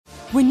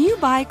When you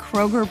buy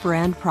Kroger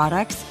brand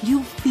products,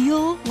 you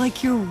feel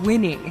like you're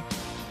winning.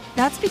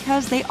 That's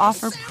because they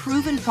offer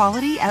proven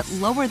quality at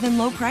lower than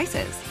low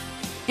prices.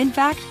 In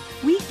fact,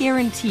 we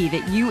guarantee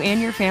that you and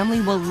your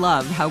family will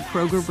love how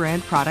Kroger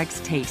brand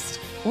products taste,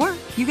 or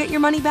you get your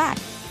money back.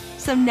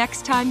 So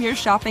next time you're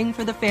shopping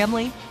for the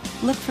family,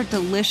 look for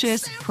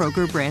delicious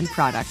Kroger brand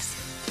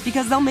products,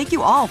 because they'll make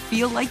you all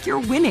feel like you're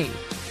winning.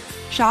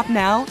 Shop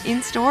now,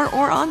 in-store,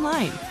 or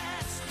online.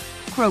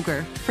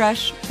 Kroger,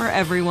 fresh for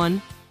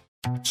everyone.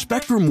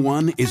 Spectrum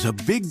One is a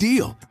big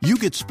deal. You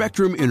get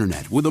Spectrum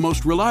Internet with the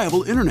most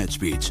reliable internet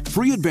speeds,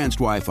 free advanced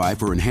Wi-Fi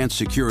for enhanced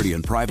security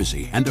and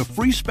privacy, and a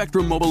free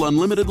Spectrum Mobile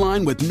Unlimited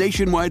line with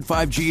nationwide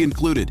 5G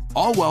included,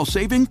 all while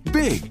saving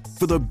big.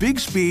 For the big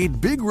speed,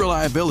 big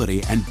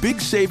reliability, and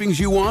big savings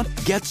you want,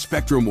 get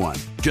Spectrum One.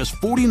 Just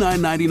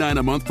 $49.99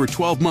 a month for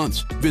 12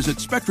 months. Visit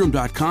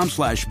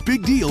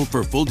spectrum.com/big deal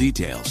for full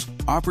details.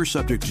 Offer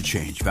subject to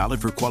change.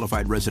 Valid for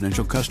qualified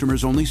residential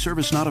customers only.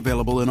 Service not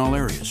available in all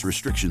areas.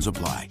 Restrictions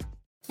apply.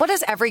 What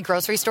does every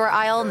grocery store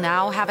aisle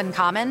now have in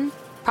common?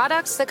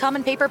 Products that come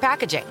in paper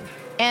packaging.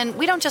 And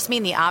we don't just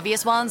mean the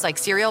obvious ones like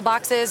cereal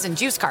boxes and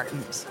juice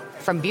cartons.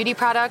 From beauty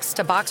products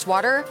to boxed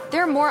water,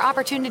 there are more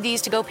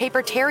opportunities to go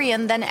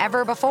papertarian than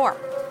ever before.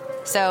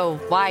 So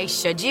why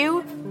should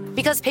you?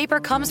 Because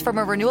paper comes from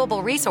a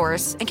renewable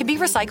resource and can be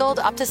recycled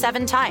up to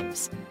 7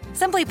 times.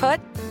 Simply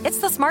put, it's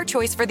the smart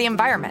choice for the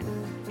environment.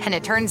 And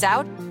it turns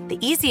out, the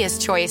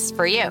easiest choice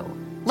for you.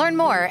 Learn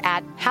more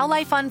at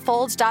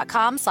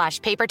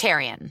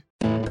howlifeunfolds.com/papertarian.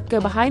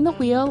 Go behind the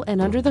wheel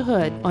and under the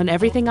hood on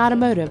everything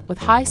automotive with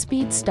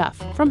high-speed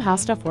stuff from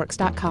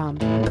howstuffworks.com.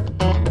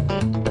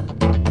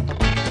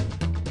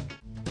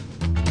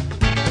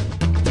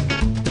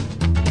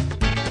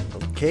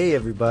 Okay,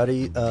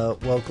 everybody,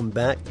 welcome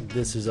back.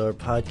 This is our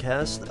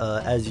podcast.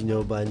 As you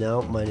know by now,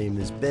 my name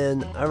is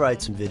Ben. I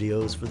write some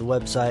videos for the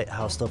website,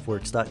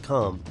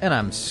 howstuffworks.com. And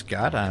I'm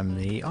Scott. I'm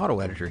the auto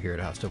editor here at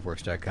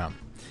howstuffworks.com.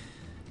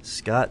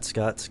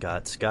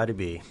 Scotty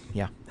B.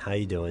 Yeah. How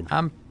you doing?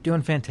 I'm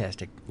doing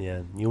fantastic.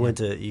 Yeah.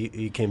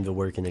 You came to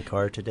work in a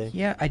car today?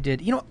 Yeah, I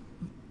did. You know,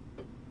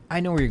 I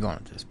know where you're going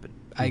with this, but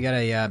I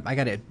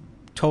gotta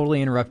totally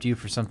interrupt you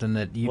for something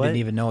that you didn't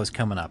even know was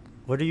coming up.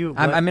 What are you?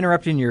 I'm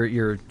interrupting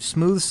your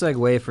smooth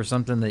segue for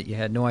something that you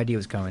had no idea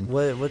was coming.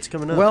 What's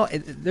coming up? Well,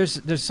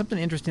 there's something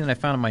interesting that I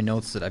found in my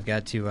notes that I've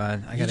got to.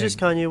 You just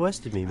Kanye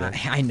Wested me, man.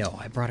 I know.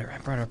 I brought it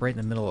up right in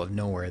the middle of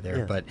nowhere there.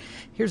 Yeah. But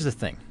here's the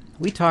thing.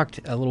 We talked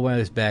a little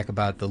while back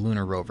about the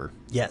lunar rover.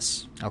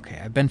 Yes. Okay.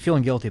 I've been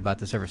feeling guilty about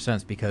this ever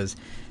since because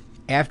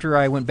after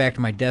I went back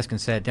to my desk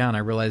and sat down, I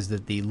realized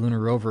that the lunar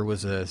rover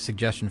was a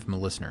suggestion from a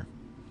listener.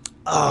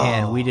 Oh.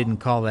 And we didn't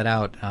call that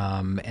out,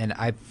 and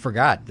I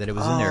forgot that it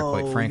was in there,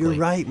 quite frankly. You're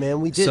right, man.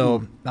 We didn't.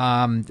 So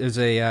there's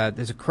a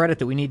credit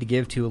that we need to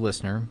give to a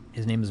listener.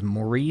 His name is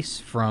Maurice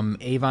from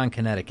Avon,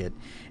 Connecticut,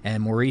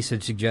 and Maurice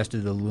had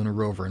suggested the lunar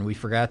rover, and we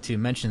forgot to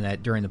mention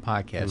that during the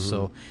podcast. Mm-hmm.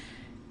 So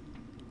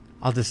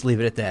I'll just leave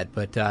it at that.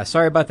 But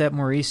sorry about that,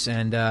 Maurice.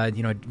 And,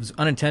 it was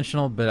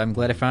unintentional, but I'm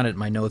glad I found it in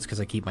my notes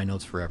because I keep my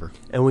notes forever.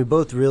 And we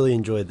both really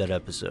enjoyed that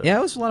episode. Yeah,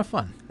 it was a lot of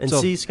fun. And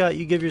see, Scott,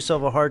 you give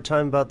yourself a hard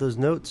time about those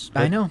notes.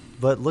 I know.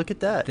 But look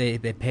at that. They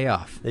pay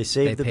off. They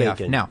save the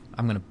bacon. Off. Now,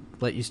 I'm going to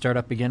let you start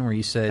up again where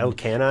you said... Oh,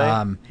 can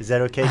I? Is that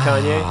okay,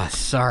 Kanye?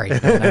 Sorry.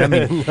 I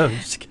mean, no, I'm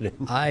just kidding.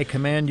 I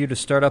command you to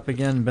start up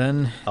again,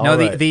 Ben. All no,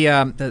 right.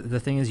 the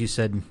thing is you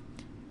said,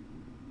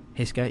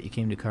 hey, Scott, you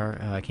came to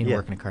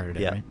work in a car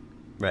today, right?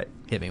 Right.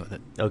 Hit me with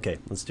it. Okay,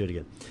 let's do it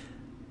again.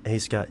 Hey,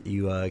 Scott,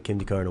 you came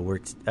to car and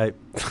worked. All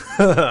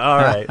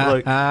right,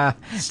 look.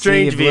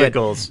 Strange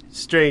vehicles.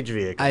 Strange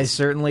vehicles. I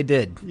certainly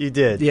did. You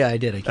did? Yeah, I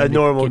did. I came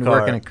normal to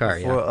car. work in a car,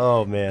 yeah.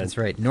 Oh, man. That's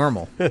right.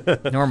 Normal.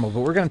 Normal. But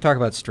we're going to talk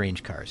about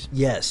strange cars.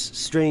 Yes,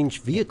 strange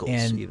vehicles,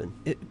 and even.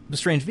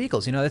 Strange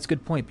vehicles. That's a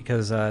good point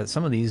because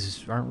some of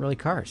these aren't really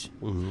cars.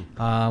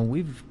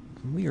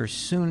 Mm-hmm. We are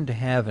soon to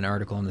have an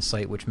article on the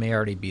site, which may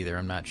already be there.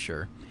 I'm not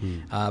sure.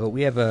 But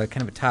we have a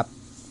kind of a top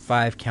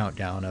 5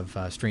 countdown of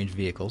strange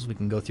vehicles. We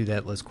can go through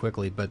that list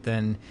quickly, but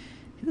then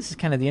this is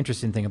kind of the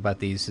interesting thing about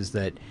these is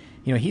that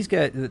he's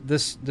got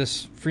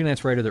this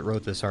freelance writer that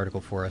wrote this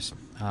article for us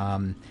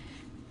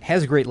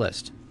has a great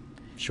list.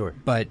 Sure.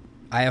 But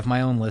I have my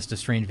own list of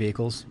strange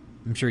vehicles.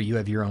 I'm sure you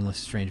have your own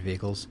list of strange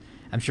vehicles.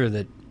 I'm sure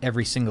that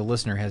every single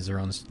listener has their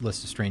own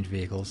list of strange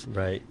vehicles.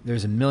 Right.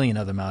 There's a million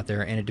of them out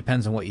there, and it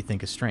depends on what you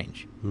think is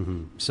strange.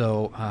 Mm-hmm.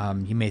 So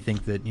you may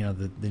think that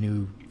the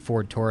new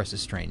Ford Taurus is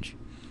strange.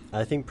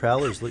 I think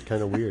Prowlers look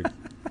kind of weird.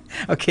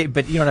 Okay,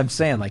 but you know what I'm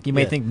saying? Like, you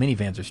may think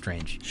minivans are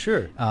strange.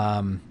 Sure.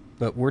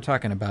 But we're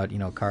talking about,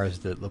 cars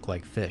that look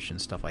like fish and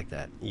stuff like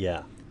that.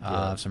 Yeah.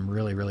 Some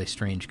really, really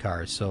strange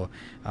cars. So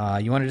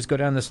you want to just go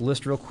down this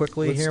list real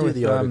quickly? Let's here do with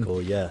the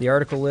article, yeah. The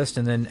article list,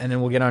 and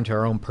then we'll get on to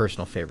our own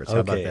personal favorites. How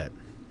about that?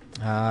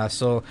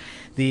 So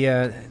the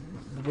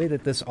way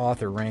that this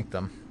author ranked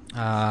them,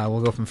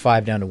 we'll go from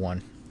 5 down to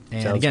 1.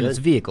 And Sounds again, good. it's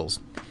vehicles.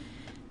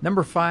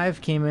 Number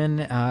 5 came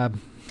in...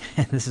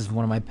 this is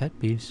one of my pet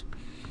peeves.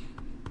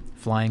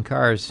 Flying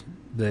cars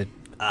that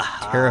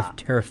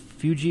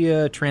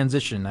Terrafugia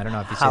Transition. I don't know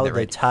if you say How that the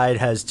right. tide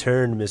has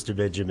turned, Mr.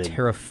 Benjamin.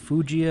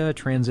 Terrafugia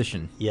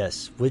Transition.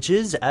 Yes, which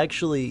is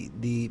actually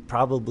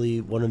probably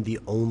one of the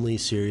only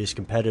serious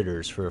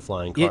competitors for a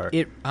flying car.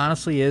 It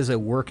honestly is a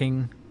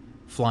working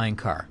flying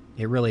car.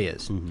 It really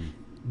is. Mm-hmm.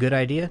 Good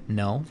idea?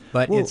 No,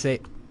 but Well- it's a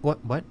what?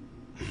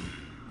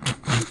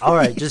 All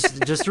right, just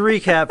to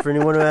recap for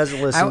anyone who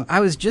hasn't listened.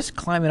 I was just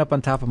climbing up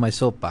on top of my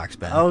soapbox,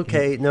 Ben.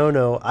 Okay, no.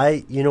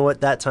 You know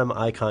what? That time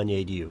I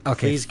Kanye'd you.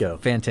 Okay, Please go.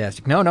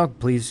 Fantastic. No,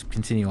 please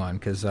continue on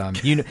because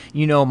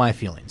you know my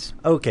feelings.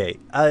 Okay,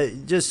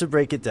 just to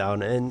break it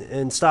down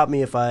and stop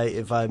me if I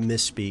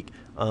misspeak.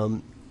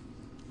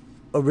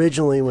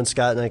 Originally, when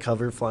Scott and I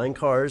covered flying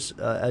cars,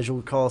 as you'll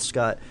recall,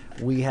 Scott,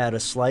 we had a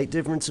slight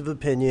difference of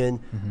opinion.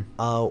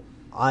 Mm-hmm.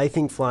 I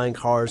think flying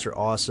cars are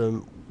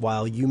awesome.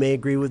 While you may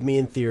agree with me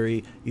in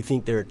theory, you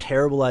think they're a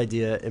terrible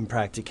idea in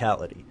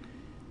practicality,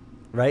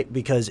 right?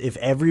 Because if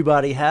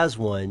everybody has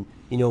one,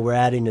 we're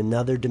adding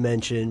another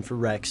dimension for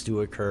wrecks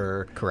to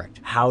occur. Correct.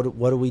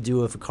 What do we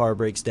do if a car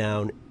breaks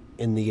down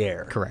in the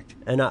air? Correct.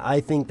 And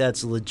I think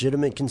that's a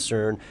legitimate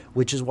concern,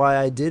 which is why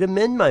I did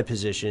amend my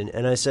position,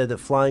 and I said that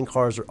flying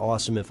cars are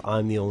awesome if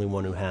I'm the only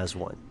one who has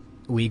one.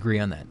 We agree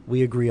on that.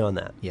 We agree on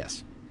that.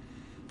 Yes.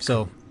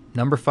 So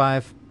number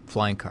 5,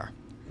 flying car.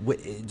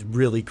 It's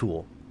really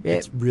cool.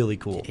 It's really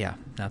cool. Yeah,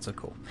 not so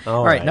cool.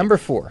 All right, right. number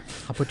 4.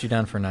 I'll put you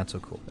down for not so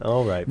cool.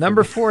 All right.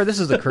 Number 4, this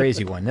is a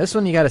crazy one. This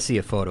one you got to see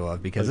a photo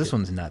of because this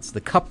one's nuts.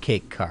 The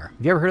cupcake car.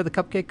 Have you ever heard of the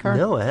cupcake car?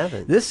 No, I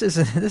haven't. This is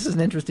an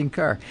interesting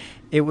car.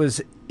 It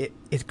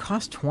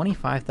cost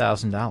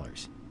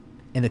 $25,000,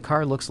 and the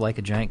car looks like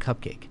a giant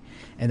cupcake.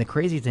 And the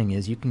crazy thing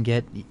is, you can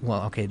get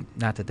not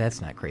that that's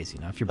not crazy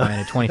enough. You're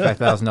buying a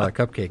 $25,000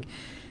 cupcake.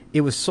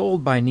 It was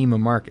sold by Neiman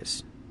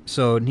Marcus.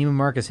 So Neiman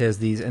Marcus has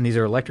these, and these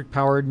are electric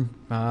powered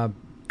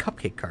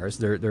cupcake cars.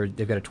 They've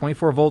got a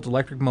 24-volt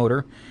electric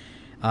motor.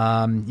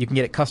 You can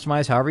get it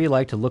customized however you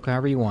like to look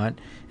however you want.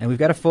 And we've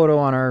got a photo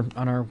on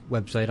our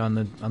website on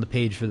the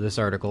page for this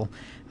article.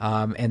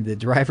 And the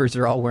drivers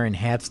are all wearing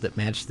hats that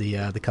match the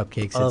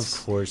cupcakes.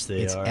 Of course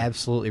they are. It's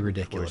absolutely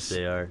ridiculous. Of course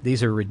they are.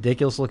 These are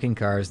ridiculous looking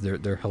cars.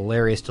 They're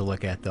hilarious to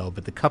look at though.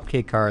 But the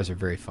cupcake cars are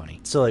very funny.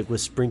 So like with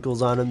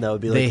sprinkles on them, that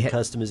would be like a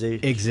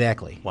customization?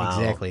 Exactly. Wow.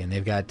 Exactly. And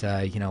they've got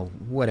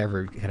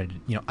whatever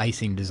kind of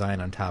icing design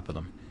on top of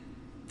them.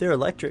 They're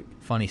electric.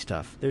 Funny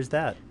stuff. There's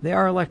that. They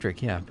are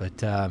electric, yeah,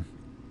 but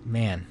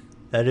man,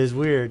 that is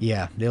weird.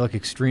 yeah, they look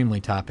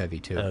extremely top heavy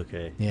too.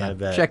 Okay, yeah, I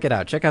bet. check it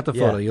out. Check out the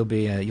photo.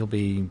 Yeah. You'll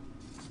be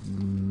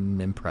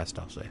impressed.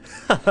 I'll say.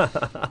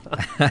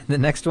 The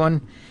next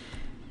one,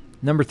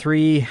 number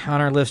 3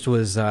 on our list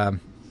was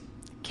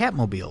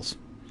Catmobiles.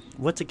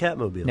 What's a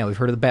Catmobile? Now we've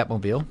heard of the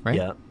Batmobile, right?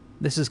 Yeah.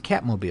 This is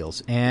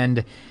Catmobiles,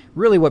 and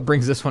really, what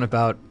brings this one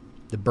about?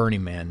 The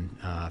Burning Man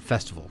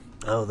festival.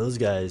 Oh, those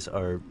guys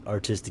are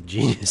artistic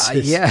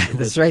geniuses. Yeah,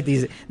 that's right.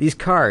 These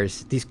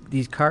cars,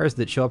 these cars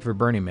that show up for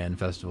Burning Man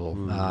festival,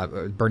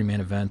 or Burning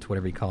Man event,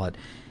 whatever you call it,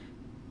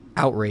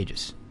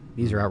 outrageous.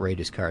 These are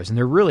outrageous cars, and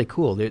they're really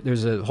cool.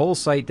 There's a whole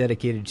site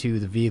dedicated to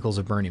the vehicles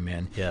of Burning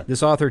Man. Yeah.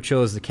 This author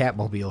chose the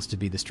Catmobiles to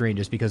be the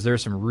strangest because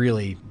there's some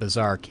really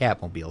bizarre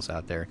Catmobiles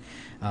out there.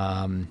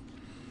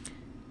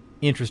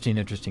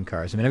 Interesting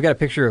cars. I mean, I've got a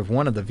picture of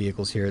one of the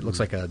vehicles here. It looks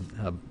like a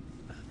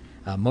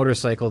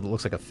motorcycle that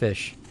looks like a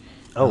fish.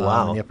 Oh,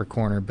 wow. In the upper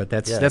corner, but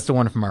that's the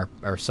one from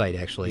our site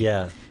actually.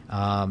 Yeah.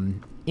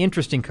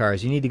 Interesting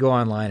cars. You need to go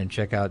online and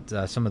check out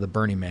some of the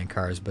Burning Man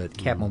cars, but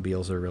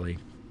Catmobiles are really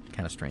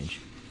kind of strange.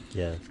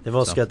 Yeah. They've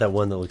also got that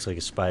one that looks like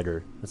a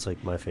spider. That's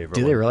like my favorite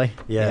Do one. they really?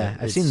 Yeah.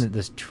 I've seen that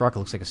this truck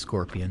looks like a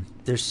scorpion.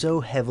 They're so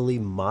heavily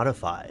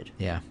modified.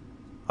 Yeah.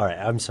 All right,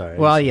 I'm sorry.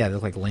 Well, yeah, they're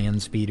like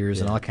land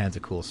speeders and all kinds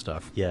of cool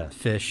stuff. Yeah.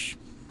 Fish,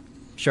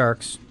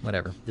 sharks,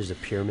 whatever. There's a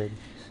pyramid.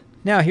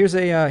 Now here's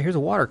a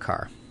water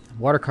car.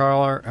 A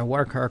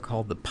water car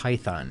called the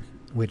Python,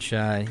 which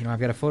I've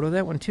got a photo of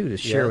that one too to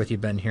share with you,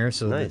 Ben, here,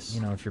 so nice.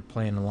 that if you're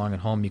playing along at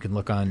home, you can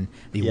look on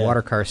the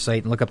water car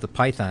site and look up the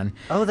Python.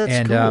 Oh,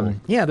 that's cool.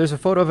 cool. There's a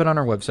photo of it on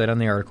our website on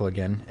the article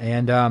again,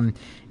 and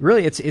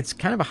really it's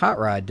kind of a hot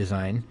rod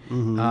design.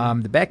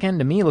 The back end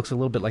to me looks a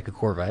little bit like a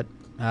Corvette.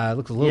 It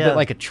looks a little bit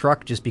like a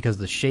truck just because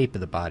of the shape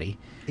of the body.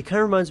 It kind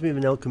of reminds me of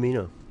an El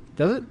Camino.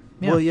 Does it?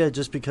 Yeah. Well, yeah,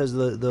 just because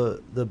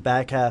the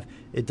back half,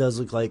 it does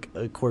look like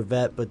a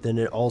Corvette, but then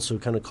it also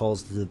kind of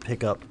calls to the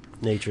pickup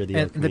nature of the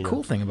El And Camino. the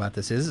cool thing about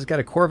this is it's got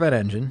a Corvette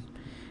engine,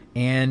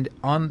 and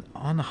on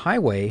the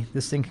highway,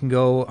 this thing can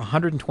go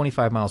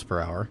 125 miles per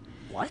hour.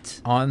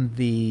 What? On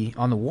the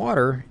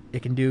water,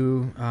 it can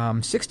do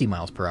 60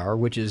 miles per hour,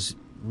 which is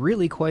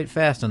really quite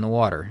fast on the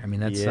water. I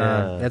mean,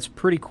 that's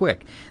pretty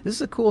quick. This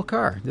is a cool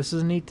car. This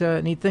is a neat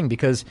thing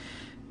because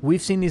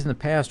we've seen these in the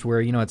past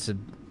where it's a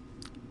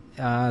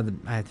I'm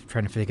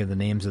trying to think of the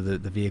names of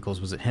the vehicles.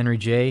 Was it Henry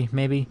J.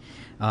 maybe?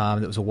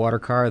 That was a water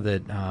car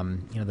that the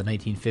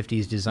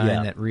 1950s design.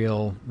 Yeah. That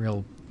real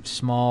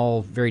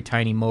small, very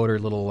tiny motor,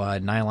 little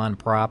nylon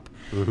prop.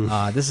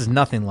 This is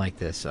nothing like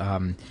this.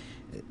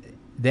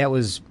 That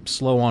was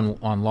slow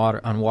on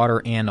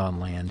water and on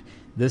land.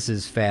 this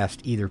is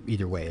fast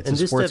either way. It's and a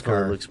this sports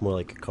definitely car. looks more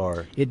like a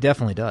car. It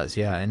definitely does,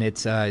 yeah, and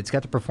it's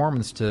got the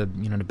performance to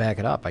to back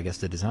it up. I guess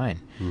the design.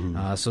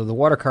 So the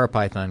Water Car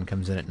Python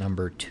comes in at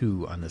number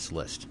 2 on this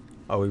list.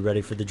 Are we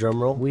ready for the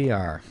drum roll? We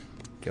are.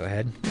 Go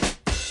ahead.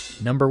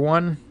 Number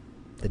 1,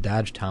 the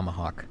Dodge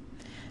Tomahawk.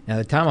 Now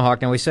the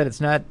Tomahawk. Now we said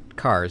it's not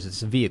cars;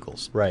 it's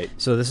vehicles. Right.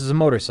 So this is a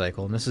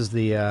motorcycle, and this is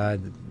the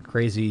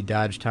crazy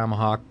Dodge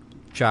Tomahawk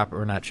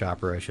chopper, or not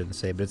chopper, I shouldn't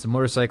say, but it's a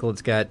motorcycle.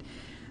 It's got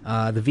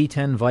the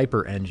V10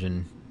 Viper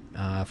engine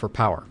for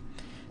power.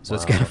 So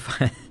it's got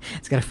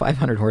a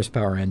 500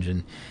 horsepower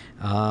engine.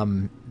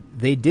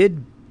 They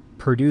did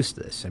produce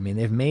this. I mean,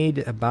 they've made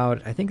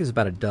about, I think it's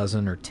about a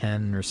dozen or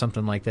 10 or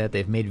something like that.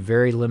 They've made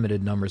very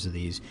limited numbers of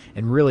these,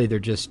 and really they're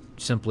just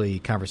simply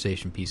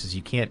conversation pieces.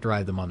 You can't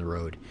drive them on the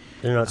road.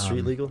 They're not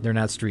street legal? They're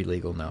not street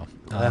legal, no.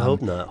 I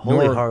hope not.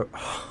 Holy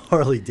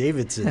Harley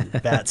Davidson,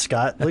 Bat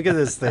Scott. Look at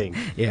this thing.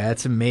 Yeah,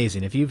 it's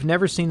amazing. If you've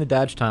never seen the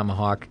Dodge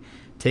Tomahawk,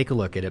 take a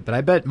look at it. But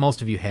I bet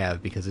most of you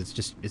have, because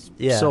it's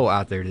so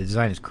out there. The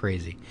design is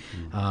crazy.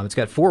 It's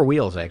got 4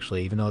 wheels,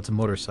 actually, even though it's a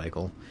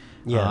motorcycle.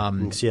 Yeah,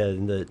 and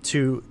the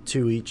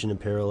two each in a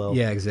parallel.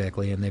 Yeah,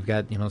 exactly. And they've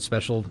got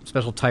special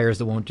tires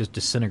that won't just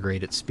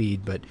disintegrate at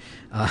speed. But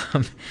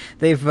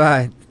they've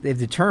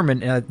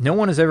determined no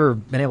one has ever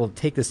been able to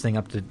take this thing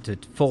up to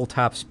full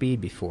top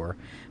speed before,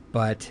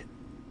 but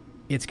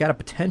it's got a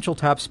potential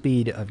top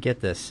speed of,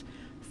 get this,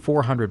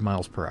 400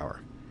 miles per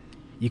hour.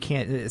 You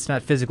can't. It's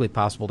not physically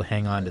possible to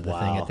hang on to the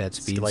thing at that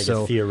speed. It's like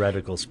a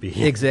theoretical speed.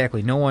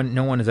 Exactly. No one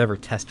has ever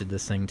tested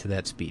this thing to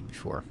that speed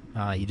before.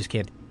 You just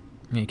can't.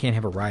 You can't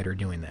have a rider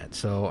doing that.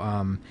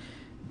 So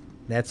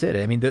that's it.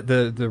 I mean,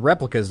 the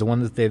replicas, the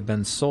ones that they've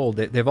been sold,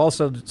 they've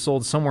also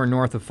sold somewhere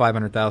north of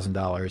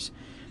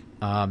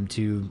 $500,000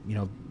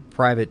 to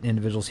private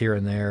individuals here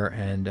and there,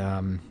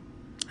 and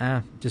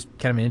just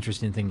kind of an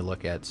interesting thing to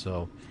look at.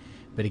 So,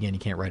 but again, you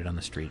can't ride it on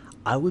the street.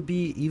 I would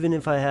be, even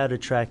if I had a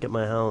track at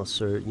my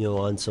house or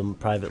on some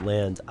private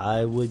land,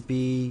 I would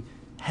be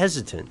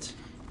hesitant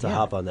to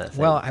hop on that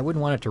thing. Well, I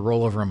wouldn't want it to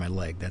roll over on my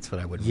leg. That's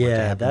what I wouldn't want to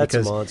happen. Yeah, that's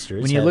because a monster.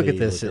 When you look at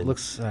this, it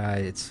looks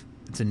it's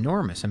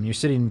enormous. I mean, you're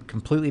sitting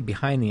completely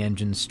behind the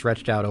engine,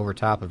 stretched out over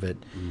top of it.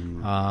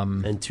 And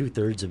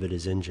 2/3 of it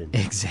is engine.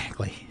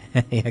 Exactly.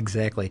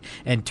 Exactly.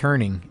 And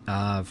turning,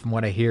 from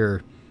what I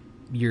hear,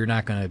 you're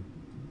not going to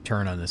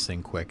turn on this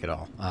thing quick at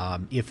all,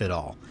 if at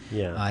all.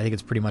 Yeah. I think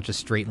it's pretty much a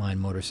straight line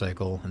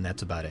motorcycle, and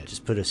that's about it.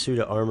 Just put a suit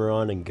of armor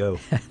on and go.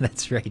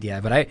 That's right,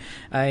 yeah. But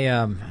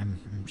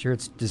I'm sure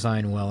it's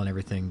designed well and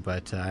everything,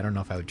 but I don't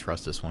know if I would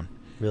trust this one.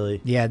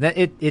 Really? Yeah,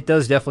 it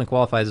does definitely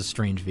qualify as a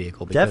strange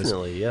vehicle. Because,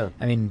 definitely, yeah.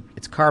 I mean,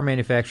 it's car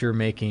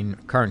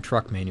and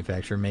truck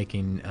manufacturer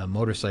making a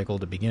motorcycle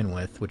to begin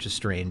with, which is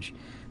strange.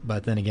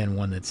 But then again,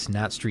 one that's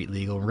not street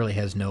legal and really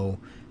has no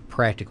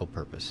practical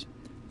purpose.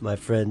 My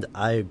friend,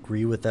 I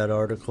agree with that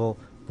article,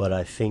 but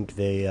I think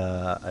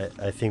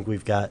I think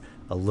we've got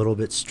a little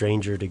bit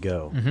stranger to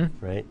go,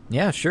 right?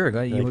 Yeah, sure.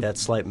 Like that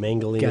slight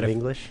mangling of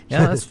English.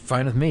 Yeah, that's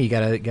fine with me. You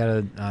got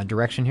a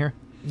direction here?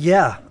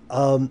 Yeah.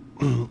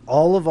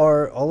 All of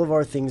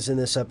our things in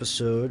this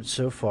episode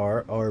so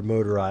far are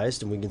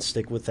motorized, and we can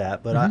stick with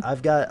that. But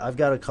I've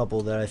got a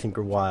couple that I think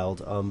are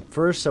wild.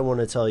 First, I want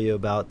to tell you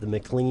about the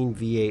McLean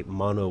V8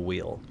 mono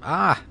wheel.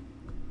 Ah,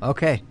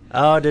 okay.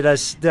 Oh, did I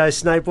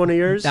snipe one of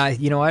yours?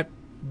 You know what?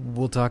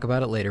 We'll talk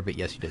about it later, but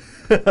yes, you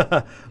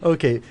did.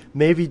 Okay,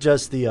 maybe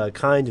just the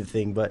kind of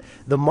thing, but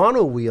the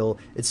mono wheel,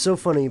 it's so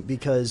funny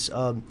because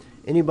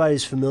anybody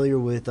who's familiar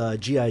with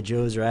G.I.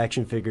 Joes or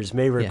action figures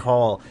may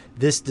recall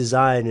this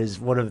design is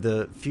one of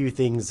the few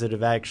things that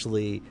have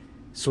actually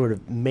sort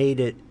of made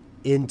it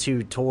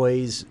into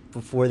toys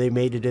before they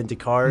made it into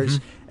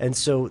cars. And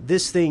so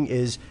this thing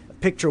is,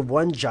 picture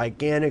one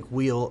gigantic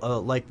wheel,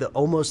 like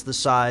almost the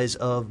size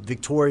of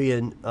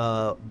Victorian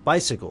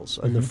bicycles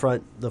on the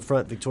front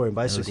Victorian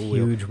bicycle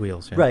wheel. Huge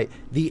wheels, yeah. Right.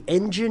 The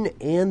engine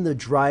and the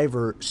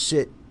driver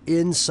sit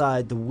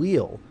inside the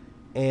wheel,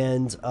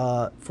 and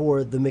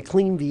for the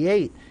McLean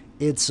V8,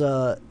 it's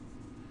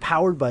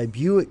powered by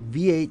Buick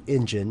V8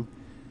 engine.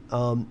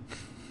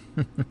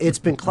 It's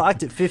been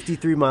clocked at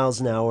 53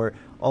 miles an hour.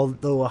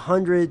 Although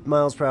 100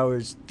 miles per hour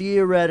is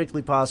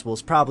theoretically possible,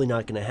 it's probably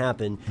not going to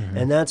happen.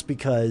 And that's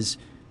because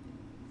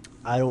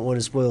I don't want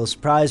to spoil a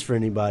surprise for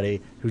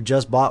anybody who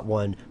just bought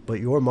one,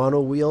 but your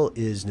mono wheel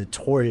is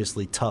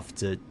notoriously tough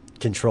to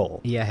control.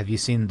 Yeah, have you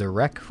seen the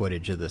wreck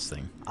footage of this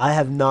thing? I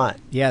have not.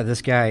 Yeah,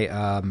 this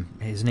guy,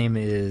 his name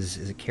is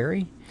it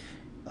Kerry?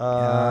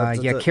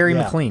 Kerry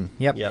McLean.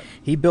 Yep.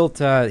 He built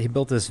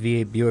this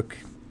V8 Buick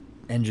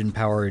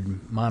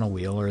engine-powered mono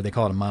wheel, or they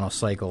call it a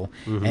monocycle,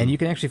 and you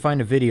can actually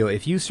find a video.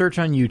 If you search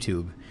on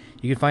YouTube,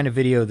 you can find a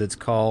video that's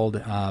called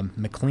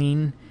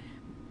McLean,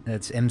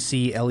 that's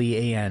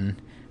McLean,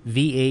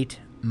 V8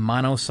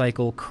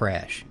 monocycle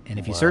crash. And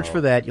if you search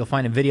for that, you'll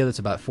find a video that's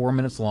about 4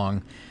 minutes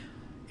long.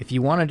 If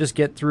you want to just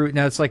get through,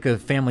 now it's like a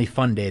family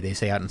fun day, they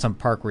say, out in some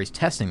park where he's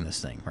testing this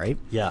thing, right?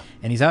 Yeah.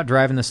 And he's out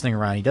driving this thing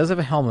around. He does have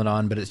a helmet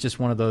on, but it's just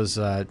one of those,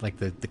 like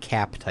the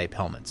cap type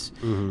helmets.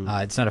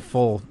 It's not a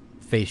full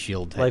face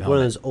shield type Like helmet. one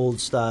of those old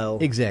style.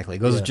 Exactly. It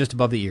goes just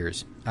above the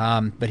ears.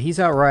 But he's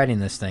out riding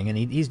this thing, and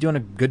he's doing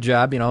a good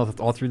job,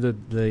 all through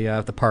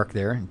the park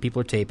there, and people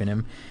are taping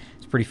him.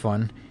 It's pretty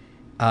fun.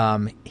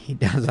 He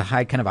does a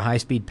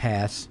high-speed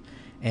pass,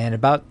 and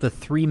about the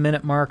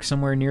 3-minute mark,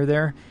 somewhere near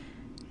there,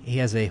 he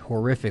has a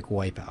horrific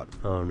wipeout.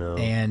 Oh, no.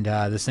 And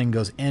this thing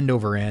goes end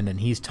over end, and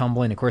he's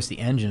tumbling. Of course, the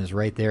engine is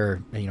right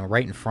there,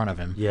 right in front of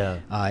him. Yeah.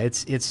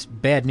 It's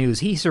bad news.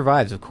 He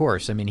survives, of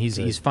course. I mean,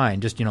 he's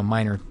fine, just,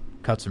 minor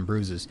cuts and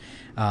bruises.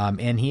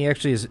 And he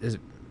actually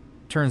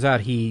turns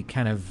out he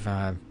kind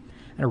of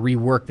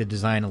reworked the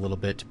design a little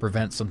bit to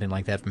prevent something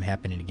like that from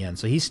happening again.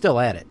 So he's still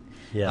at it.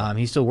 Yeah.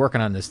 He's still working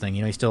on this thing.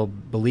 He still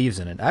believes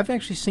in it. I've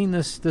actually seen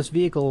this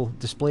vehicle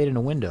displayed in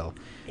a window.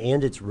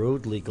 And it's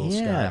road legal,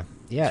 Scott.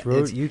 Yeah, it's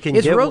road,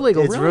 it's road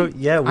legal. Really?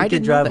 We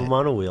can drive a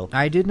monowheel.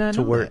 I did not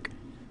to know work. That.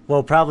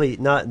 Well, probably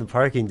not in the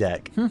parking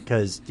deck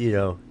because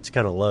it's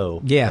kind of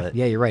low. Yeah, but,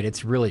 you're right.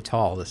 It's really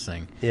tall. This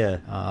thing. Yeah.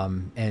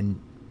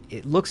 And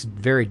it looks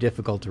very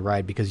difficult to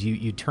ride because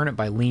you turn it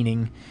by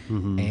leaning,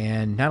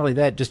 and not only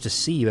that, just to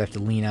see you have to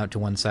lean out to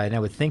one side. And I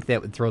would think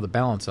that would throw the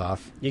balance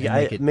off.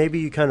 Maybe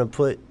you kind of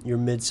put your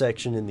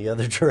midsection in the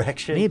other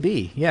direction.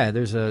 Maybe, yeah.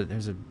 There's a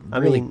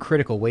really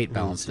critical weight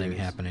balance thing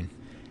happening.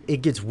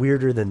 It gets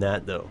weirder than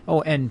that, though.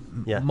 Oh,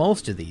 and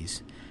most of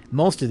these,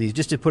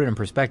 just to put it in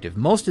perspective,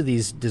 most of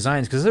these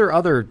designs, because there are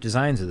other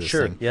designs of this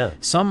thing. Yeah.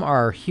 Some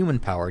are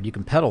human-powered. You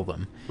can pedal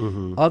them.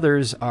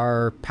 Others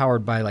are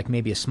powered by, like,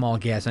 maybe a small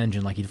gas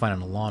engine like you'd find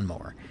on a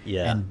lawnmower.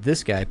 Yeah. And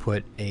this guy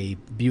put a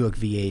Buick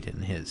V8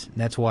 in his. And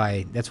that's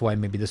why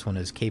maybe this one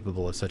is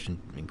capable of such an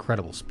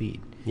incredible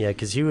speed. Yeah,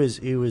 because he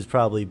was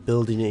probably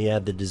building it. He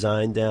had the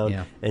design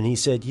down, and he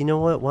said, "You know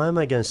what? Why am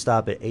I going to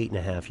stop at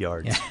 8.5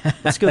 yards? Yeah.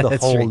 Let's go the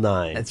whole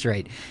 9." That's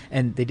right.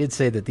 And they did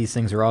say that these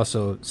things are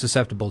also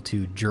susceptible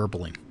to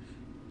gerbling.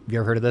 Have you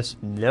ever heard of this?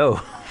 No.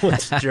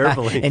 What's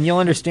gerbling? And you'll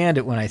understand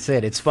it when I say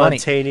it. It's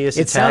spontaneous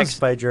funny. attacks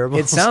by gerbils.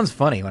 It sounds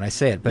funny when I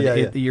say it,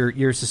 but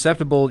you're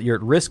susceptible. You're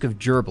at risk of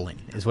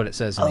gerbling, is what it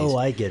says. In these.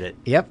 I get it.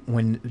 Yep.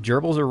 When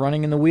gerbils are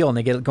running in the wheel and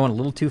they get going a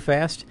little too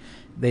fast,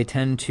 they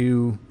tend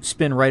to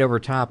spin right over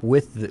top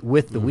with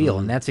the wheel,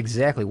 and that's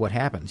exactly what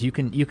happens. You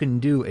can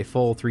do a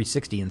full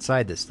 360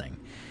 inside this thing.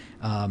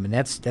 And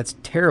that's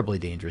terribly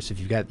dangerous if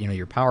you've got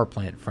your power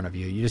plant in front of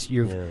you.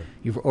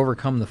 You've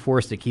overcome the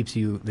force that keeps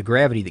you, the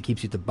gravity that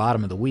keeps you at the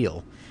bottom of the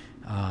wheel.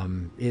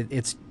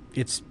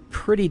 It's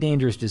pretty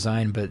dangerous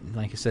design, but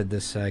like I said,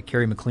 this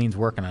Kerry McLean's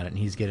working on it, and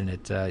he's getting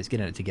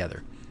it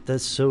together.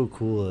 That's so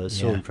cool. That's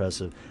so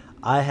impressive.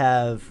 I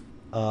have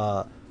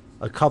a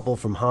couple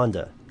from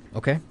Honda.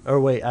 Okay. Or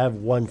wait, I have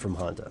one from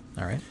Honda.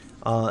 All right.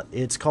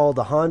 It's called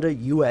the Honda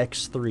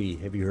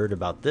UX3. Have you heard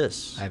about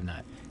this? I have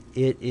not.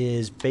 It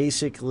is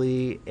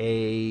basically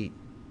a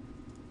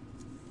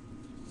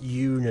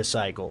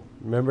unicycle.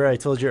 Remember I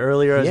told you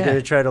earlier I was going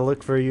to try to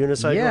look for a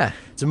unicycle? Yeah.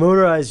 It's a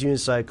motorized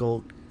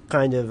unicycle,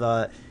 kind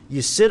of,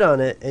 you sit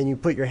on it and you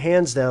put your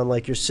hands down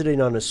like you're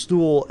sitting on a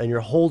stool and you're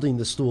holding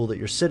the stool that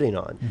you're sitting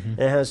on. And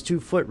it has 2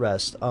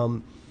 footrests.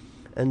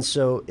 And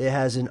so it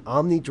has an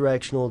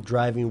omnidirectional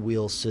driving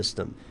wheel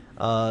system.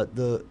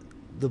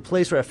 The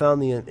place where I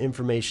found the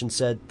information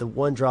said the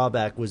one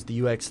drawback was the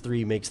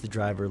UX3 makes the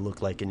driver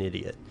look like an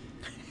idiot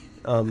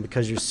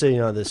because you're sitting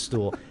on this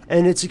stool.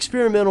 And it's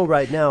experimental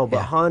right now,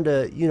 but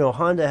Honda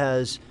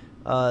has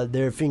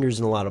their fingers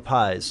in a lot of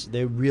pies.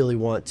 They really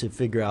want to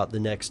figure out the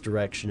next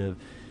direction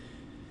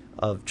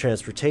of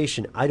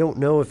transportation. I don't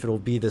know if it'll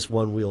be this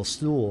one-wheel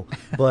stool,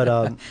 but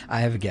I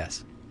have a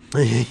guess.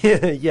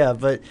 Yeah,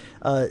 but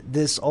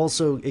this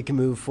also, it can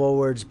move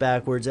forwards,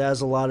 backwards. It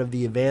has a lot of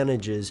the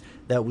advantages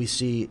that we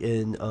see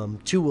in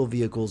two-wheel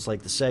vehicles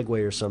like the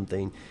Segway or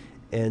something.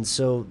 And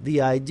so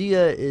the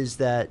idea is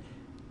that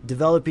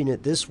developing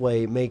it this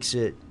way makes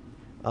it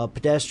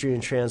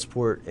pedestrian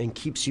transport and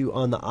keeps you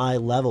on the eye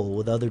level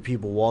with other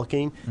people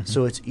walking,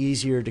 so it's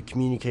easier to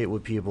communicate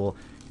with people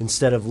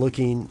instead of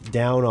looking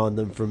down on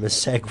them from a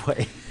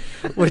Segway.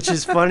 Which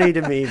is funny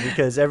to me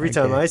because every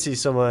time I see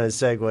someone on a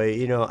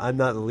Segway, I'm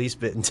not the least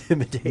bit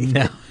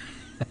intimidated.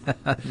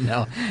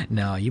 No.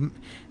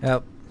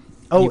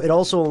 It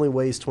also only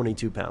weighs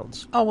 22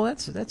 pounds. Oh, well,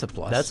 that's a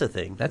plus. That's a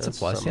thing. That's a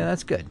plus. Something. Yeah,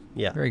 that's good.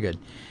 Yeah. Very good.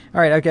 All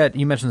right,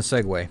 you mentioned the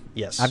Segway.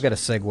 Yes. I've got a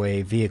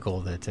Segway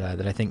vehicle that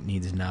I think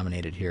needs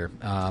nominated here.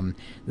 The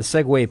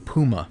Segway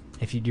Puma.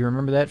 Do you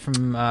remember that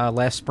from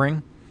last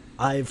spring?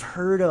 I've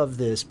heard of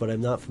this, but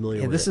I'm not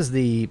familiar with it. This is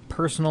the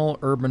personal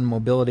urban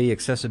mobility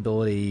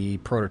accessibility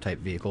prototype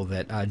vehicle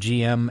that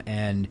GM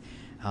and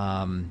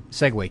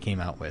Segway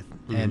came out with.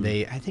 And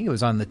I think it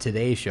was on the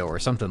Today Show or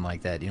something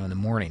like that, in the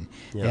morning.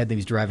 They had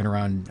these driving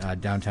around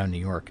downtown New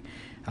York.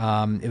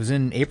 It was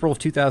in April of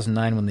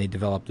 2009 when they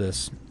developed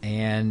this,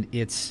 and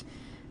it's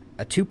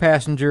a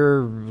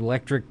 2-passenger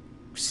electric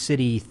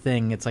city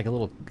thing. It's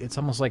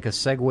almost like a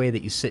Segway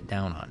that you sit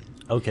down on.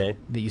 Okay.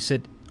 That you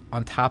sit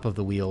on top of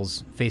the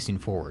wheels facing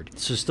forward.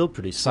 So still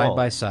pretty small. Side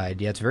by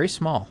side. Yeah, it's very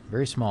small.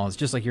 Very small. It's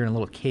just like you're in a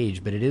little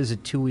cage, but it is a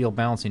 2-wheel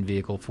balancing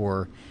vehicle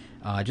for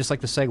just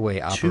like the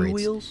Segway operates. 2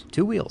 wheels?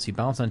 2 wheels. You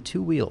balance on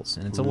 2 wheels,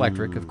 and it's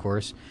electric, of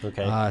course.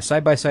 Okay.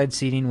 Side-by-side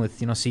seating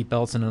with seat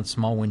belts and a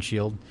small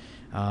windshield.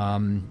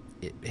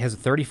 It has a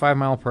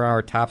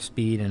 35-mile-per-hour top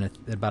speed and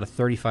about a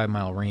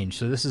 35-mile range.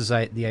 So this is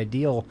the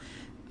ideal,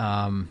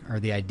 or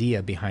the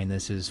idea behind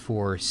this is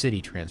for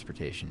city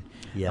transportation.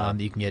 Yeah.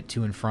 You can get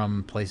to and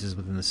from places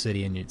within the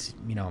city, and it's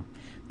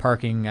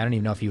parking. I don't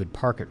even know if you would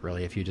park it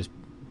really if you just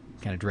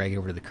kind of drag it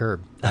over to the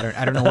curb.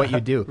 I don't know what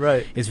you do.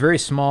 Right. It's very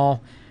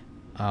small.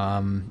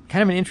 Kind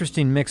of an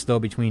interesting mix though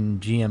between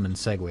GM and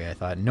Segway. I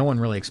thought no one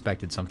really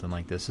expected something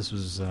like this. This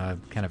was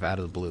kind of out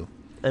of the blue.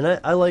 And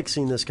I like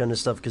seeing this kind of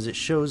stuff because it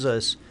shows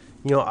us.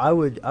 I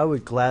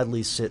would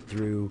gladly sit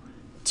through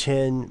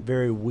 10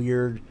 very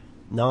weird,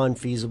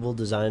 non-feasible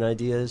design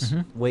ideas,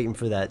 waiting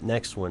for that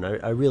next one.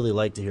 I really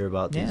like to hear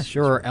about these. Yeah,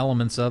 sure. Are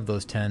elements of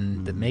those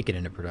 10 that make it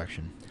into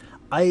production.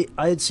 I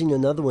had seen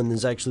another one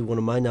that's actually one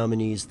of my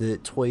nominees, the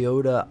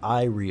Toyota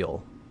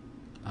iReal.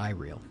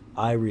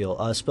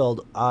 iReal,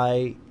 spelled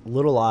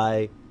little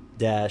I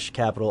dash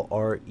capital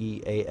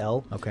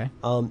REAL. Okay.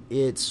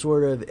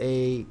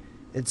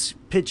 It's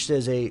pitched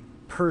as a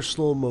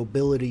personal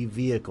mobility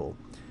vehicle,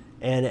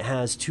 and it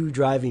has 2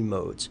 driving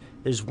modes.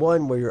 There's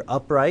one where you're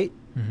upright,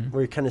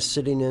 where you're kind of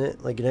sitting in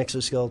it like an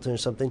exoskeleton or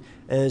something,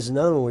 and there's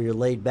another one where you're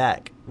laid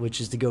back,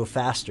 which is to go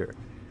faster.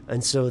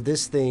 And so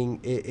this thing,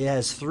 it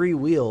has 3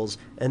 wheels,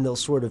 and they'll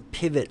sort of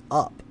pivot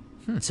up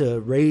to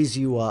raise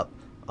you up,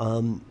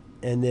 and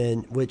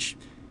then, which,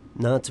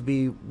 not to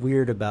be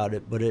weird about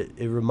it, but it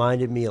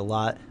reminded me a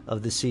lot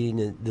of the scene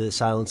in the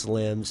Silence of the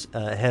Lambs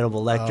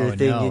Hannibal Lecter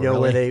thing, really?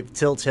 Where they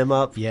tilt him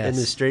up Yes. in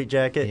the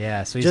straitjacket.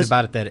 Yeah, so he's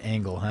about at that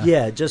angle, huh?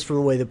 Yeah, just from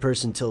the way the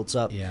person tilts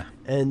up. Yeah.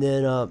 And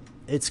then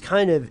it's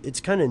kind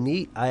of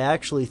neat. I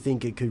actually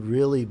think it could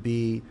really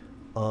be.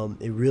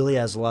 It really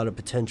has a lot of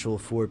potential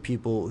for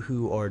people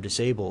who are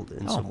disabled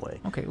in some way.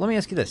 Okay, let me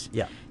ask you this.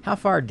 Yeah. How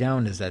far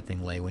down does that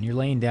thing lay when you're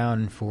laying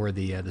down for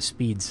the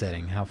speed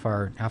setting? How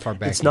far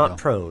back? It's do you not go?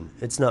 prone.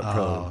 It's not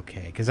prone. Oh,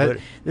 okay. Because this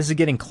is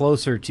getting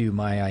closer to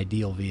my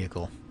ideal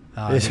vehicle.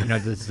 The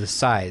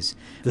size,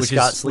 The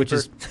Scott Sleeper?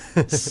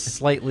 which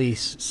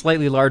is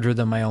slightly larger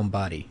than my own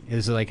body.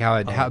 Is like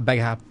how big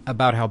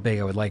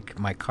I would like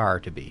my car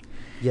to be.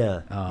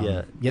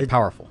 Yeah, Yet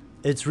powerful.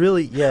 It's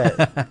really,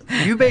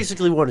 you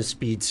basically want a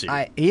speed suit.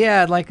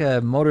 I'd like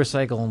a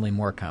motorcycle, only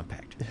more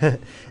compact.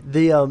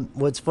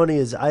 What's funny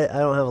is I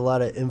don't have a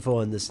lot of info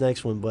on this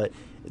next one, but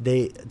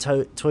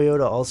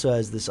Toyota also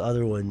has this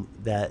other one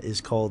that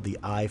is called the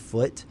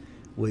iFoot,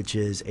 which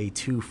is a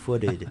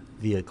 2-footed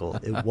vehicle.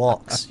 It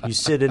walks. You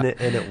sit in it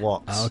and it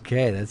walks.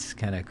 Okay, that's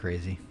kind of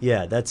crazy.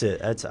 Yeah, that's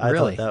it.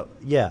 Really?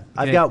 Thought that. Yeah,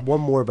 I've Okay. got one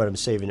more, but I'm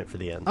saving it for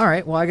the end. All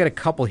right. Well, I got a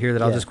couple here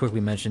that I'll Yeah. just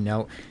quickly mention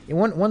now.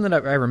 One that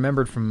I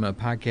remembered from a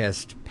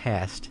podcast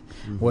past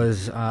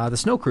was the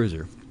Snow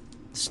Cruiser.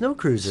 Snow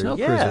Cruiser. Snow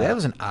yeah. Cruiser. That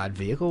was an odd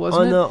vehicle,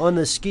 wasn't it? On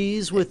the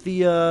skis with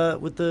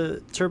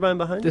the turbine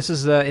behind. This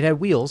is it had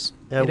wheels.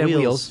 It had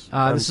wheels.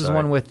 This is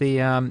one with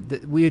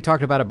we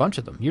talked about a bunch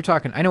of them.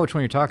 I know which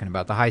one you're talking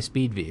about. The high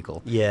speed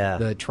vehicle. Yeah.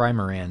 The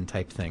trimaran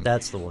type thing.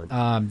 That's the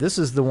one. This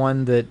is the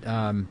one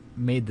that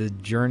made the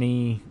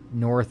journey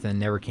north and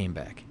never came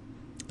back.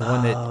 The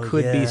one that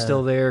could be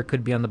still there,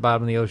 could be on the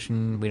bottom of the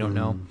ocean. We don't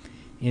know.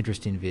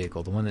 Interesting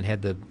vehicle. The one that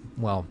had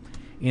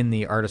in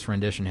the artist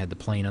rendition had the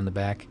plane on the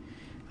back.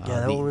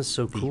 Yeah, that one was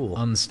so cool.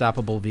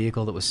 Unstoppable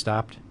vehicle that was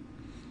stopped.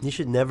 You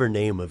should never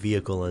name a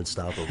vehicle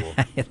unstoppable.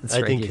 That's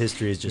I right. think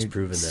history has just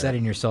proven that.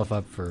 Setting yourself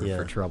up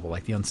for trouble,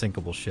 like the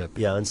unsinkable ship.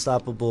 Yeah,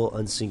 unstoppable,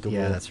 unsinkable.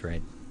 Yeah, that's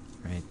right.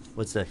 Right.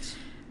 What's next?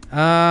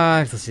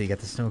 Let's see. You got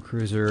the Snow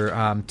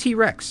Cruiser,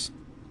 T-Rex,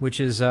 which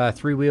is a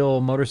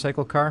 3-wheel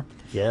motorcycle car.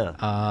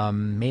 Yeah.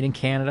 Made in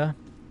Canada.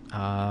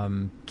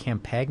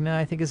 Campagna,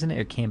 I think, isn't it?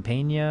 Or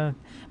Campagna.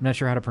 I'm not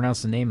sure how to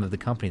pronounce the name of the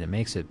company that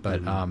makes it,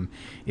 but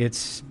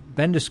it's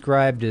been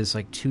described as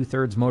like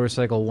 2/3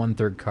 motorcycle,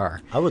 1/3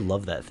 car. I would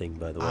love that thing,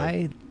 by the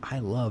way. I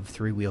love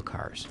 3-wheel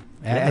cars.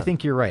 Yeah. I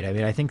think you're right. I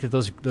mean, I think that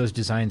those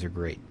designs are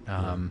great.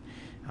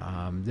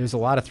 There's a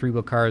lot of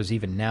 3-wheel cars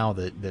even now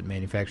that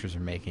manufacturers are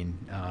making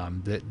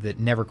that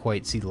never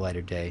quite see the light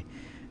of day.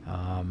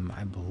 I want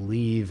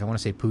to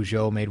say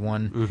Peugeot made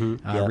one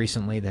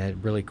recently that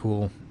had really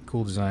cool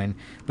design.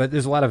 But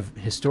there's a lot of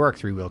historic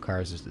 3-wheel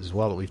cars as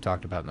well that we've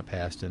talked about in the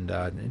past,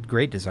 and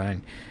great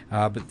design.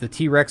 But the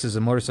T-Rex is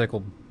a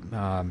motorcycle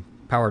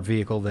powered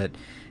vehicle that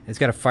it's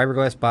got a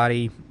fiberglass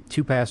body,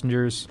 2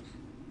 passengers,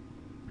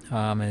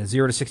 and a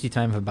 0 to 60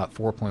 time of about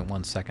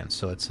 4.1 seconds.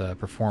 So it's a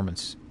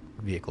performance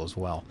vehicle as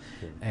well.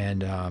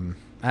 And I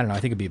don't know. I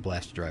think it'd be a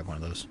blast to drive one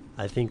of those.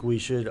 I think we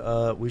should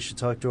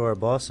talk to our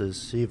bosses,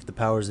 see if the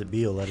powers that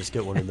be will let us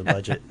get one in the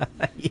budget.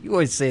 You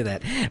always say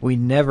that. We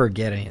never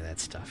get any of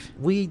that stuff.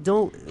 We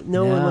don't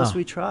know unless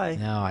we try.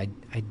 No, I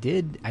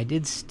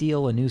did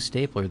steal a new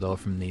stapler though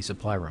from the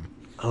supply room.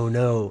 Oh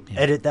no! Yeah.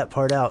 Edit that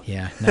part out.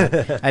 Yeah, no,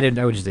 I didn't.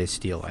 I would just say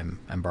steal.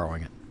 I'm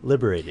borrowing it.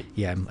 Liberated.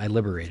 Yeah, I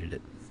liberated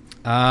it.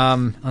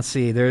 Let's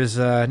see. There's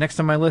next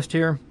on my list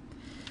here.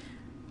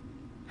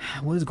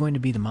 What is going to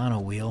be the mono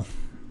wheel?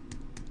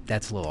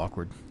 That's a little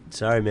awkward.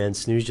 Sorry, man.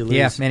 Snooze, you lose.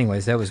 Yeah.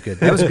 Anyways, that was good.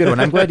 That was a good one.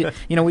 I'm glad.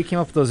 We came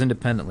up with those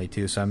independently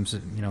too. So I'm.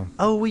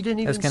 Oh, we didn't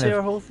even say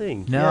our whole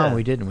thing. No, yeah.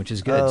 we didn't, which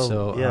is good. Oh,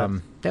 so yeah.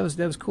 that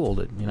was cool.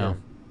 That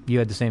you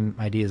had the same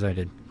idea as I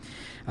did.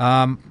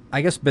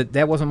 I guess, but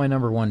that wasn't my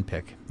number one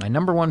pick. My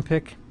number one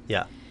pick.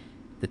 Yeah.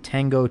 The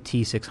Tango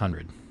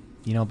T600.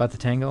 You know about the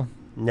Tango?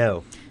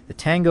 No. The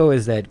Tango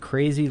is that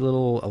crazy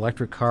little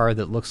electric car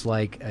that looks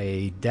like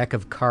a deck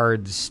of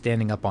cards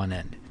standing up on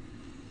end.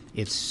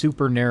 It's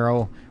super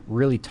narrow,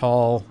 really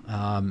tall,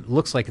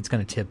 looks like it's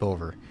going to tip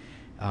over.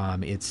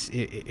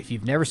 If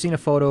you've never seen a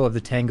photo of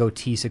the Tango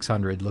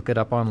T600, look it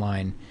up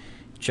online,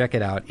 check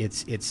it out.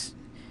 It's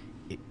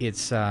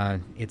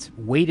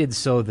weighted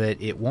so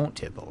that it won't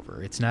tip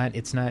over. It's not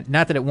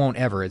that it won't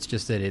ever. It's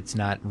just that it's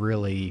not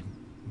really,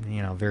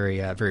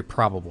 very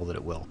probable that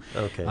it will.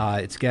 Okay.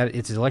 It's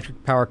an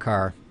electric power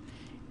car.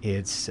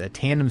 It's a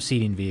tandem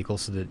seating vehicle,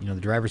 so that the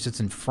driver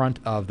sits in front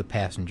of the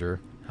passenger,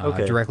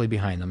 directly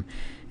behind them.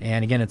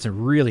 And again, it's a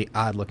really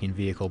odd-looking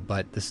vehicle,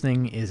 but this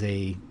thing is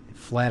a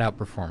flat-out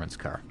performance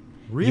car.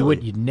 Really?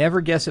 You'd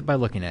never guess it by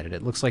looking at it.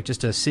 It looks like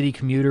just a city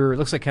commuter. It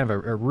looks like kind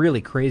of a really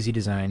crazy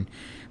design,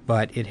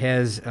 but it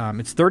has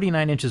it's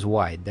 39 inches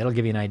wide. That'll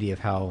give you an idea of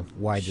how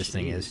wide this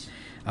thing is.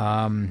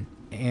 And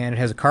it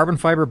has a carbon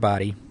fiber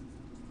body.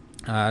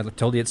 I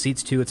told you it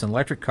seats two. It's an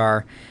electric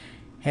car.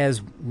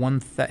 Has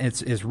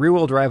it's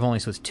rear-wheel drive only,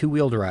 so it's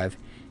two-wheel drive.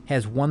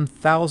 Has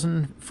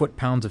 1,000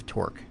 foot-pounds of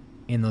torque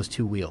in those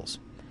two wheels.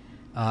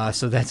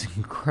 So that's an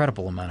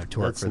incredible amount of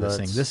torque for this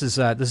thing. This is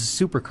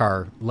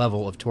supercar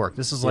level of torque.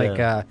 This is like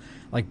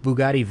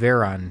Bugatti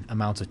Veyron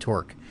amounts of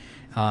torque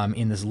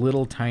in this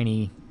little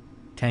tiny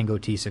Tango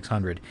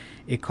T600.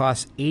 It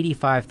costs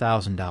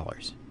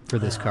 $85,000 for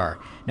this car.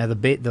 Now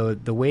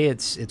the way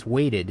it's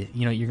weighted,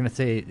 you're going to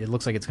say it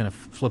looks like it's going to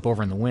flip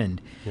over in the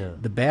wind. Yeah.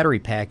 The battery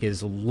pack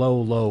is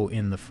low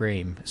in the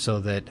frame,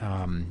 so that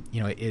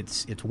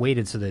it's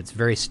weighted so that it's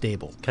very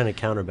stable. Kind of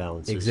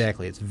counterbalances.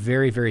 Exactly, it's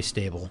very, very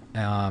stable.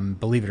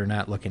 Believe it or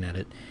not, looking at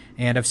it,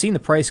 and I've seen the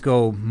price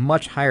go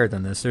much higher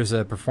than this. There's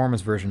a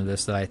performance version of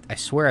this that I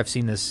swear I've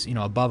seen this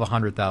above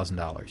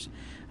 $100,000.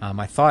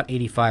 I thought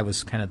 85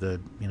 was kind of the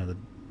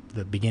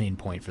beginning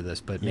point for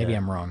this, but maybe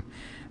I'm wrong.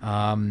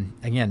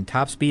 Again,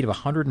 top speed of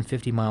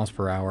 150 miles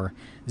per hour,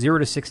 0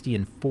 to 60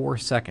 in 4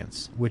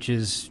 seconds, which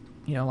is,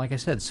 like I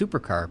said,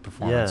 supercar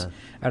performance.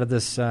 Yeah. Out of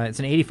this, it's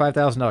an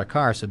 $85,000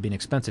 car, so it'd be an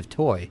expensive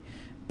toy,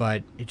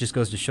 but it just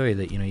goes to show you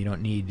that, you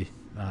don't need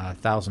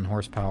 1,000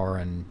 horsepower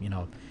and,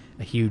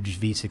 a huge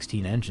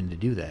V16 engine to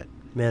do that.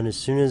 Man, as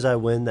soon as I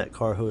win that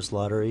car host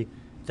lottery,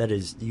 that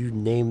is, you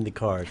name the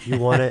car. If you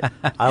want it,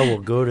 I will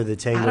go to the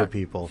Tango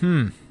people.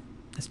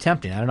 It's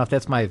tempting. I don't know if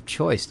that's my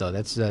choice, though.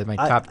 That's my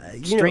top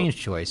strange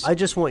choice. I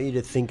just want you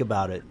to think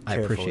about it carefully.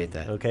 I appreciate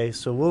that. Okay,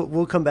 so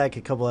we'll come back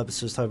a couple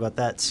episodes to talk about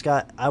that.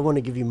 Scott, I want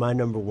to give you my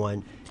number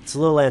one. It's a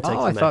little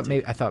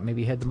anticlimactic. I thought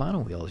maybe you had the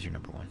monowheel as your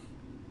number one.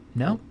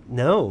 No?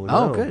 No.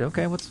 Oh, good.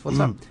 Okay, what's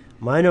up?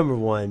 My number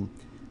one,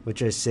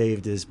 which I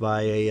saved, is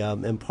by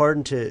and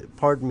pardon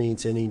me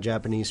to any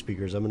Japanese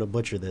speakers, I'm going to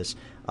butcher this,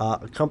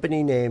 a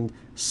company named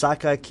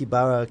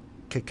Sakakibara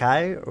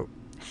Kakai.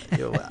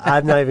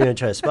 I'm not even going to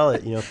try to spell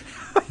it.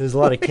 There's a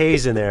lot of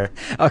K's in there.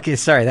 Okay,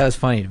 sorry, that was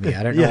funny to me.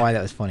 I don't know why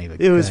that was funny.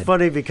 But it was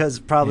funny because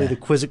probably the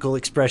quizzical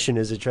expression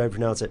is to try to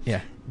pronounce it.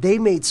 Yeah. They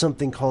made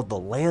something called the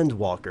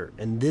Landwalker,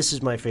 and this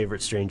is my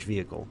favorite strange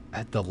vehicle.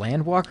 The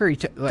Landwalker?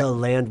 The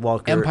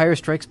Landwalker. Empire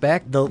Strikes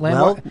Back?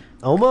 Landwalker?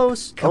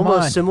 Almost. Come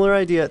on. Similar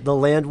idea. The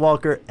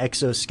Landwalker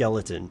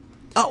exoskeleton.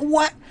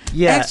 What?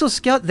 Yeah.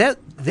 Exoskeleton? That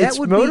it's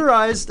would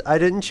motorized. I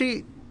didn't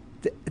cheat.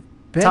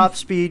 Ben, Top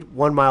speed,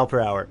 1 mile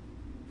per hour.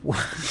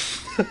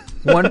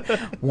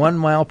 1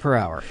 mile per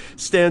hour.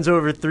 Stands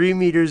over 3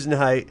 meters in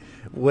height,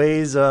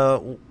 weighs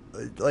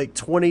like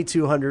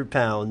 2,200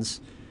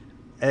 pounds,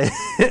 and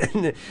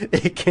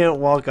it can't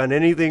walk on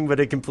anything but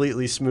a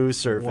completely smooth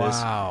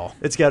surface. Wow.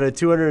 It's got a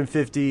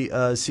 250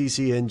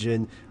 cc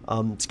engine.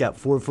 It's got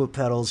 4-foot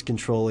pedals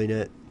controlling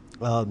it,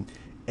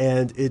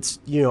 and it's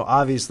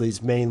obviously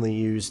it's mainly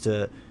used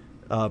to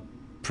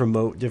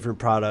promote different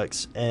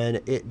products,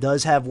 and it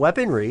does have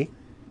weaponry.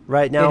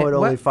 Right now, it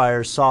only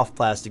fires soft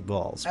plastic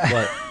balls,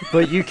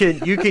 but you can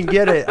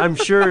get it. I'm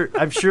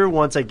sure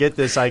once I get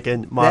this, I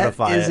can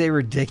modify it. That is a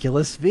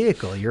ridiculous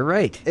vehicle. You're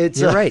right.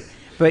 You're right.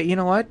 But you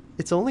know what?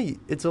 It's only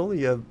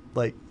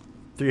like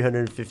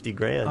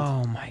 $350,000.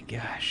 Oh my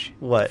gosh!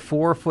 What?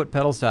 4-foot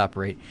pedals to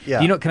operate. Yeah.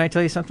 Can I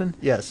tell you something?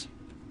 Yes.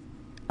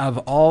 Of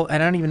all,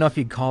 and I don't even know if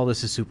you'd call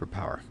this a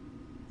superpower.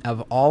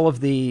 Of all of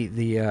the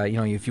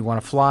if you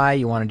want to fly,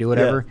 you want to do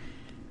whatever,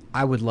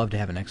 I would love to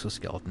have an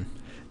exoskeleton.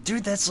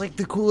 Dude, that's like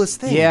the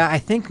coolest thing. Yeah, I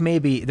think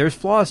maybe there's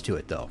flaws to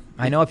it, though.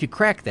 I know if you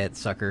crack that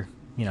sucker,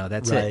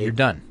 that's it. You're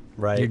done.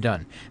 Right. You're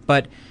done.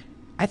 But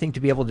I think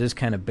to be able to just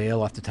kind of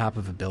bail off the top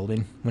of a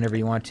building whenever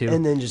you want to.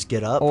 And then just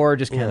get up. Or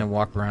just kind of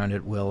walk around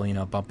at will,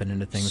 bumping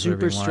into things Super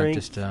wherever you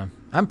strength. want.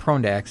 Just, I'm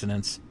prone to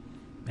accidents,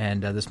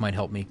 and this might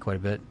help me quite a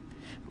bit.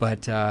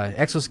 But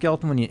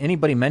exoskeleton, when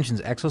anybody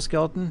mentions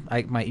exoskeleton,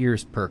 my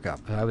ears perk up.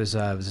 I was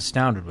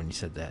astounded when you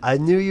said that. I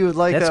knew you would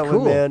like That's that cool.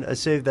 one, man. I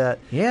saved that.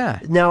 Yeah.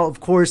 Now, of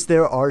course,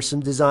 there are some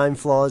design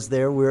flaws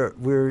there.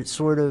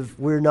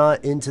 We're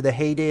not into the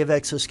heyday of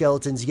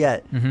exoskeletons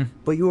yet,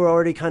 but you were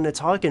already kind of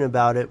talking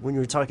about it when you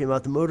were talking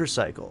about the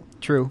motorcycle.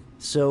 True.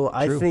 So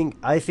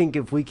I think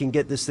if we can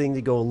get this thing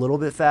to go a little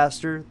bit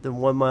faster than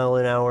 1 mile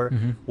an hour,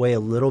 weigh a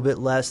little bit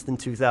less than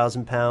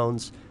 2,000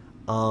 pounds,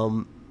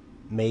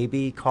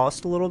 maybe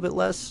cost a little bit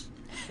less,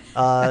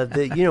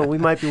 we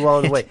might be well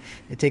on the way.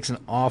 It takes an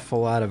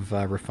awful lot of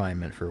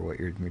refinement for what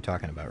you're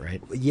talking about,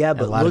 right? Yeah,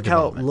 but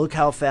look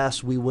how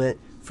fast we went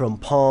from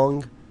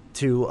Pong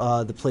to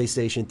the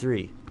PlayStation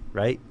 3,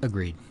 right?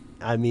 Agreed.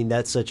 I mean,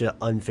 that's such an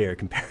unfair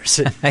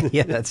comparison.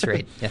 Yeah, that's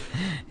right. Yeah.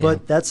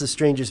 But that's the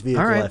strangest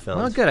vehicle I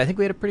found. Well, good. I think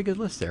we had a pretty good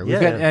list there. We've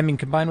Yeah. got,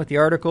 combined with the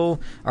article,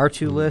 our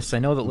two lists, I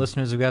know that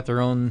listeners have got their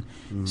own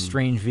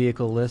strange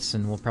vehicle lists,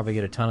 and we'll probably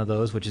get a ton of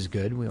those, which is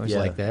good. We always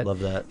like that.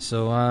 Love that.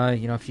 So,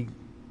 if you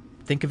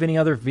think of any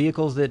other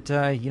vehicles that,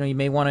 you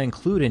may want to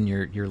include in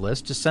your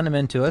list, just send them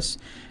in to us.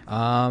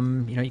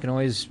 You can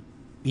always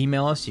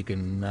email us. You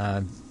can,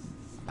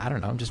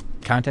 just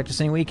contact us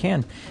any way you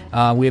can.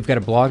 We've got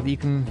a blog that you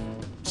can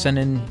send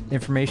in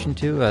information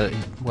to.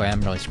 Boy,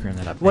 I'm really screwing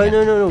that up. Well,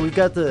 no. We've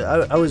got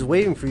I was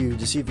waiting for you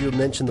to see if you would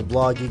mention the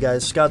blog. You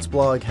guys, Scott's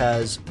blog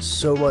has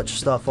so much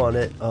stuff on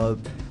it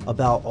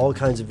about all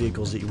kinds of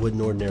vehicles that you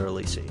wouldn't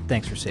ordinarily see.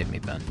 Thanks for saving me,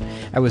 Ben.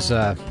 I was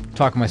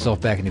talking myself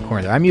back in the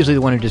corner there. I'm usually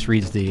the one who just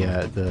reads the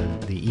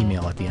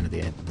email at the end of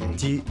the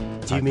Do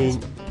you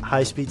mean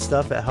high-speed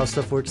stuff at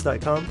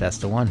howstuffworks.com? That's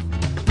the one.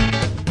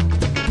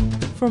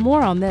 For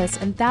more on this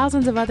and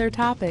thousands of other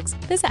topics,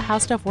 visit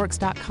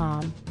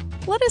howstuffworks.com.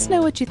 Let us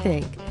know what you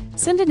think.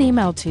 Send an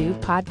email to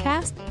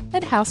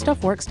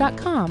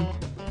podcast@howstuffworks.com.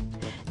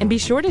 And be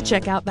sure to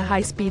check out the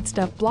High Speed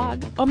Stuff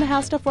blog on the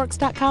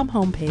howstuffworks.com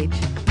homepage.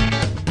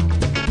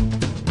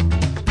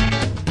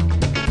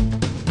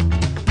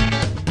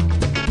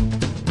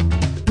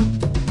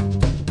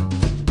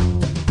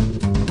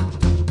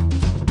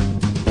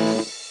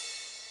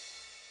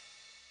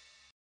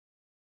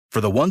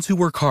 For the ones who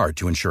work hard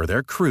to ensure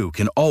their crew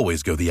can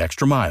always go the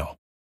extra mile,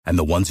 and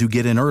the ones who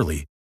get in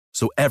early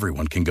so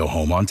everyone can go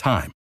home on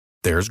time,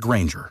 there's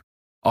Grainger,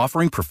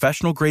 offering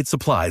professional-grade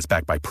supplies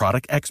backed by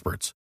product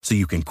experts so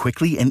you can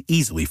quickly and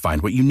easily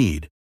find what you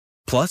need.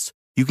 Plus,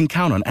 you can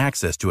count on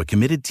access to a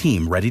committed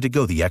team ready to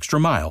go the extra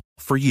mile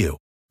for you.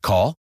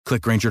 Call,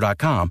 click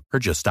Grainger.com, or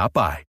just stop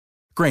by.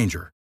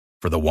 Grainger,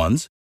 for the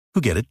ones who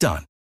get it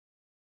done.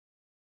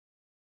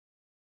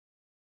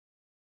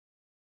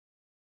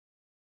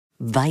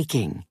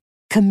 Viking,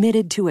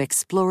 committed to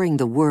exploring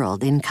the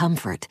world in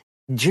comfort.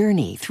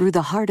 Journey through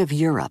the heart of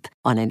Europe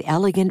on an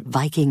elegant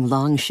Viking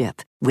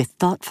longship with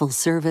thoughtful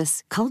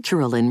service,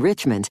 cultural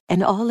enrichment,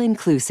 and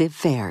all-inclusive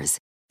fares.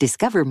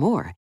 Discover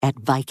more at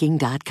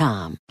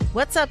Viking.com.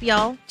 What's up,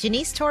 y'all?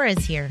 Janice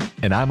Torres here.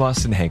 And I'm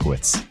Austin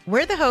Hankwitz.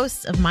 We're the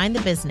hosts of Mind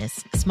the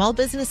Business, Small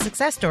Business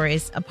Success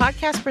Stories, a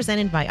podcast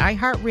presented by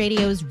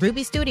iHeartRadio's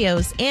Ruby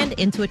Studios and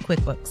Intuit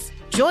QuickBooks.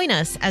 Join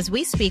us as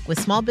we speak with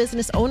small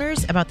business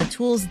owners about the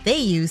tools they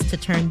use to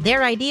turn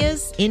their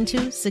ideas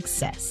into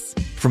success.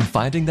 From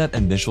finding that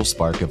initial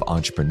spark of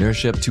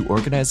entrepreneurship to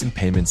organizing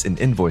payments and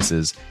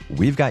invoices,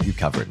 we've got you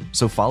covered.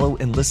 So follow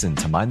and listen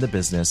to Mind the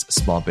Business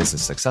Small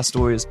Business Success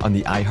Stories on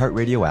the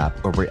iHeartRadio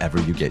app or wherever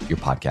you get your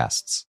podcasts.